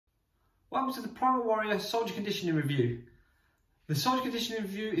Welcome to the Primal Warrior Soldier Conditioning Review. The Soldier Conditioning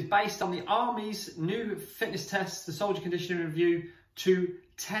Review is based on the Army's new fitness test, the Soldier Conditioning Review, to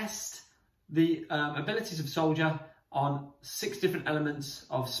test the abilities of soldier on 6 different elements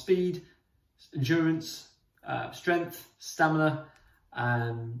of speed, endurance, strength, stamina,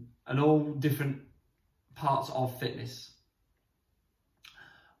 and all different parts of fitness.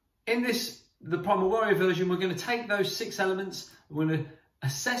 In the Primal Warrior version, we're going to take those 6 elements, we're going to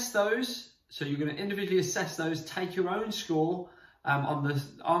assess those. So you're going to individually assess those, take your own score on the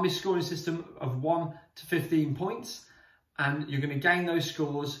Army scoring system of 1 to 15 points, and you're going to gain those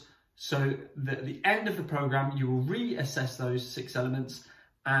scores so that at the end of the program you will reassess those 6 elements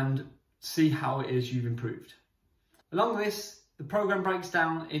and see how it is you've improved. Along with this, the program breaks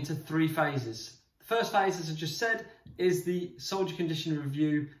down into 3 phases. The first phase, as I just said, is the Soldier Conditioning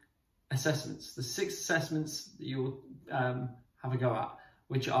Review assessments, the 6 assessments that you'll have a go at,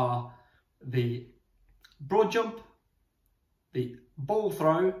 which are the broad jump, the ball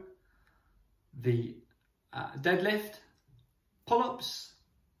throw, the deadlift, pull-ups,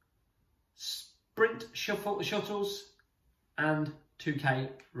 sprint shuttles, and 2K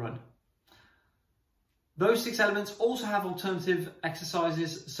run. Those 6 elements also have alternative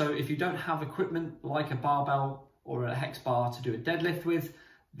exercises, so if you don't have equipment like a barbell or a hex bar to do a deadlift with,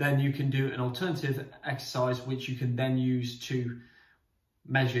 then you can do an alternative exercise which you can then use to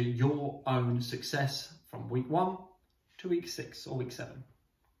measure your own success from week 1 to week 6 or week 7.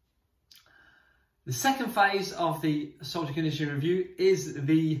 The second phase of the Soldier Conditioning Review is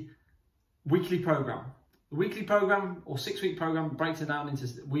the weekly program. The weekly program, or 6-week program, breaks it down into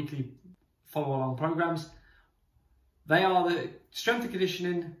weekly follow-along programs. They are the strength and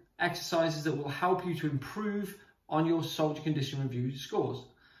conditioning exercises that will help you to improve on your Soldier Conditioning Review scores.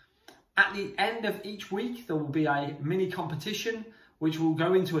 At the end of each week, there will be a mini competition which will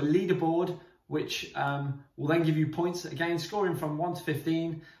go into a leaderboard, which will then give you points, again scoring from 1 to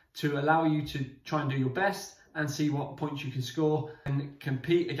 15, to allow you to try and do your best and see what points you can score and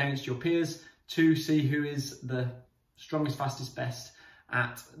compete against your peers to see who is the strongest, fastest, best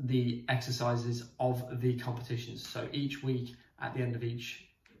at the exercises of the competitions. So each week, at the end of each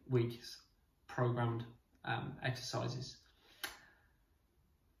week's programmed exercises.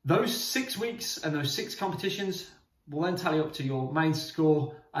 Those 6 weeks and those 6 competitions will then tally up to your main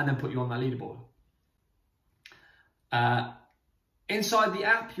score and then put you on that leaderboard. Inside the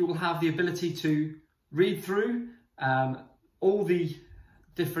app, you will have the ability to read through all the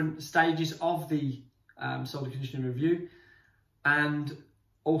different stages of the Soldier Conditioning Review, and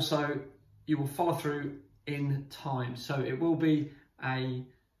also you will follow through in time. So it will be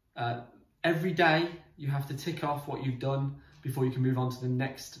every day you have to tick off what you've done before you can move on to the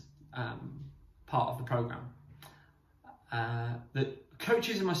next part of the program. The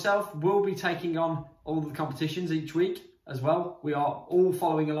coaches and myself will be taking on all of the competitions each week as well. We are all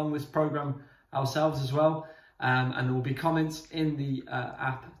following along this program ourselves as well, and there will be comments in the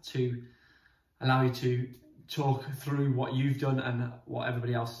app to allow you to talk through what you've done and what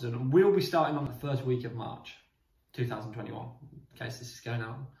everybody else has done. And we'll be starting on the first week of March 2021, in case this is going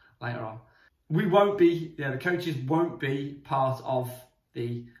out later on. We won't be, the coaches won't be part of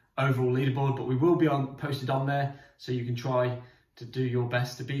the overall leaderboard, but we will be posted on there, so you can try to do your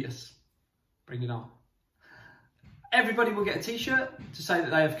best to beat us. Bring it on. Everybody will get a t-shirt to say that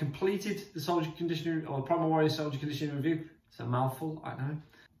they have completed the Soldier Conditioning or Primal Warrior Soldier Conditioning Review. It's a mouthful, I know.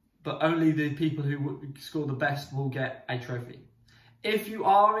 But only the people who score the best will get a trophy. If you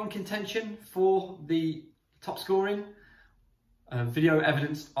are in contention for the top scoring, video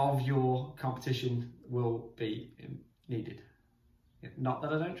evidence of your competition will be needed. Not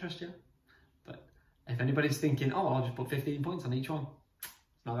that I don't trust you, but if anybody's thinking, oh, I'll just put 15 points on each one,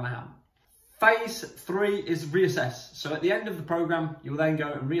 it's not going to happen. Phase 3 is reassess. So at the end of the program, you'll then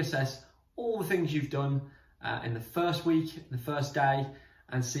go and reassess all the things you've done in the first week, the first day,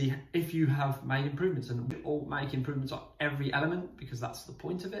 and see if you have made improvements. And we all make improvements on every element because that's the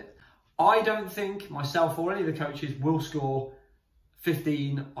point of it. I don't think myself or any of the coaches will score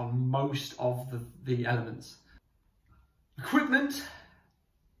 15 on most of the elements. Equipment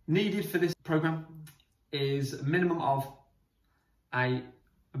needed for this program is a minimum of a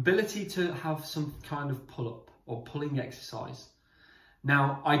ability to have some kind of pull-up or pulling exercise.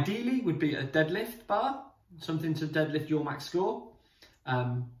 Now, ideally would be a deadlift bar, something to deadlift your max score,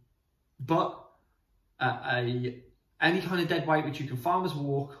 but any kind of dead weight which you can farmer's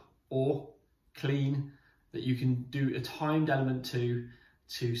walk or clean, that you can do a timed element to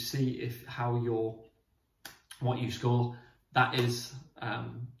see what you score. That is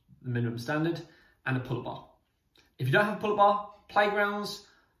the minimum standard, and a pull-up bar. If you don't have a pull-up bar, playgrounds,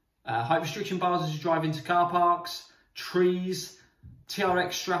 Height restriction bars as you drive into car parks, trees,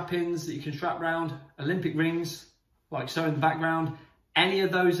 TRX strap-ins that you can strap round, Olympic rings, like so in the background. Any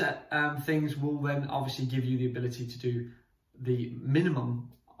of those things will then obviously give you the ability to do the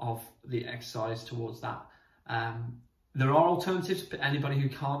minimum of the exercise towards that. There are alternatives, but anybody who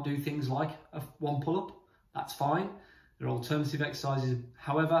can't do things like one pull-up, that's fine. There are alternative exercises.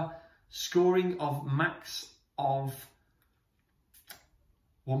 However, scoring of max of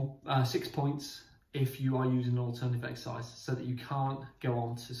 6 points if you are using an alternative exercise, so that you can't go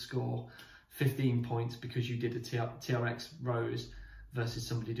on to score 15 points because you did a TRX rows versus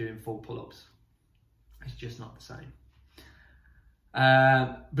somebody doing 4 pull-ups. It's just not the same.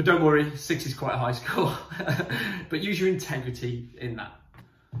 But don't worry, 6 is quite a high score. But use your integrity in that.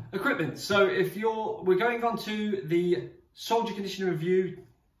 Equipment. So if we're going on to the soldier condition review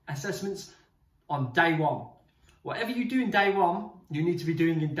assessments on day 1. Whatever you do in day 1, you need to be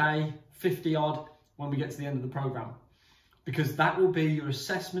doing in day 50 odd when we get to the end of the program, because that will be your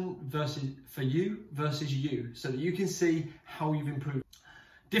assessment for you versus you, so that you can see how you've improved.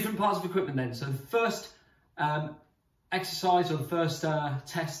 Different parts of equipment then. So the first exercise, or the first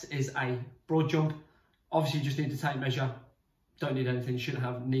test, is a broad jump. Obviously you just need to take measure, don't need anything,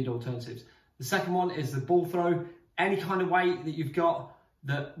 shouldn't need alternatives. The second one is the ball throw. Any kind of weight that you've got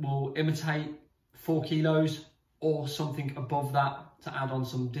that will imitate 4 kilos or something above that to add on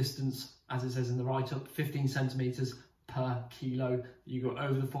some distance, as it says in the write-up, 15 centimeters per kilo. You go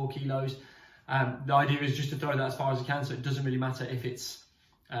over the 4 kilos. The idea is just to throw that as far as you can, so it doesn't really matter if it's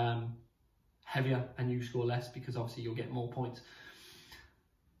heavier and you score less, because obviously you'll get more points.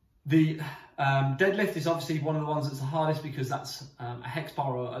 The deadlift is obviously one of the ones that's the hardest, because that's a hex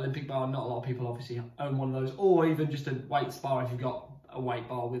bar or Olympic bar. Not a lot of people obviously own one of those, or even just a weights bar if you've got a weight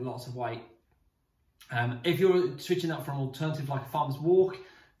bar with lots of weight. If you're switching that from alternative like a farmer's walk,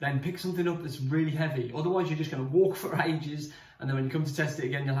 then pick something up that's really heavy. Otherwise you're just going to walk for ages, and then when you come to test it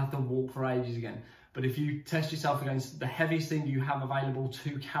again, you'll have to walk for ages again. But if you test yourself against the heaviest thing you have available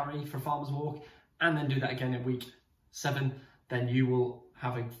to carry for a farmer's walk, and then do that again at week 7, then you will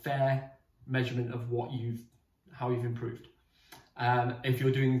have a fair measurement of how you've improved. If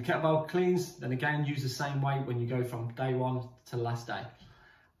you're doing kettlebell cleans, then again use the same weight when you go from day 1 to the last day.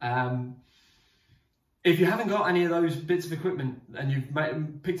 If you haven't got any of those bits of equipment and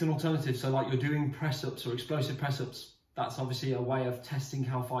you've picked an alternative, so like you're doing press-ups or explosive press-ups, that's obviously a way of testing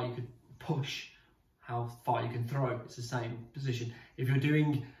how far you could push, how far you can throw. It's the same position. If you're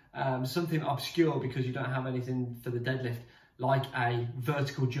doing something obscure because you don't have anything for the deadlift, like a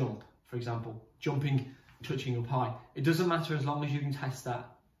vertical jump, for example, jumping, touching up high, it doesn't matter as long as you can test that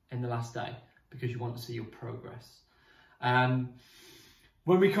in the last day, because you want to see your progress.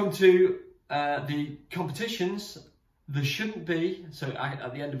 When we come to the competitions, there shouldn't be, so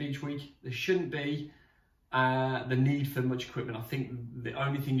at the end of each week, there shouldn't be the need for much equipment. I think the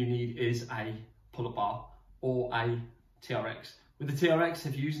only thing you need is a pull-up bar or a TRX. With the TRX,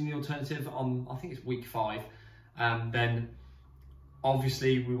 if you're using the alternative on, I think it's week 5, then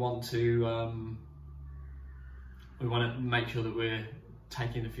obviously we want to make sure that we're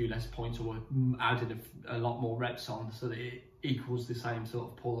taking a few less points, or we're adding a lot more reps on, so that it equals the same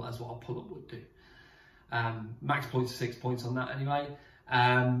sort of pull as what a pull-up would do. Max points are 6 points on that anyway,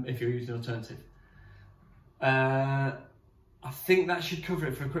 if you're using an alternative. I think that should cover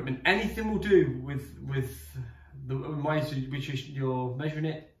it for equipment. Anything will do with the ways in which you're measuring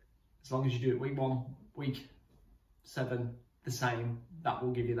it, as long as you do it week 1, week 7, the same, that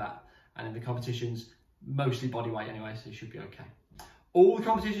will give you that. And in the competitions, mostly body weight anyway, so it should be okay. All the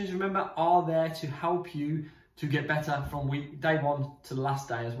competitions, remember, are there to help you to get better from day 1 to the last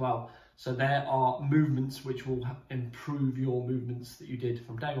day as well. So there are movements which will improve your movements that you did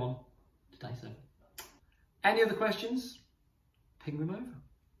from day 1 to day 7. Any other questions? Ping them over.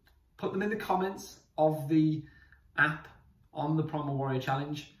 Put them in the comments of the app on the Primal Warrior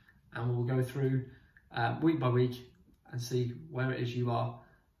Challenge, and we'll go through week by week and see where it is you are,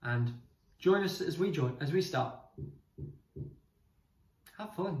 and join us as we start.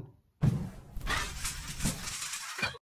 Have fun.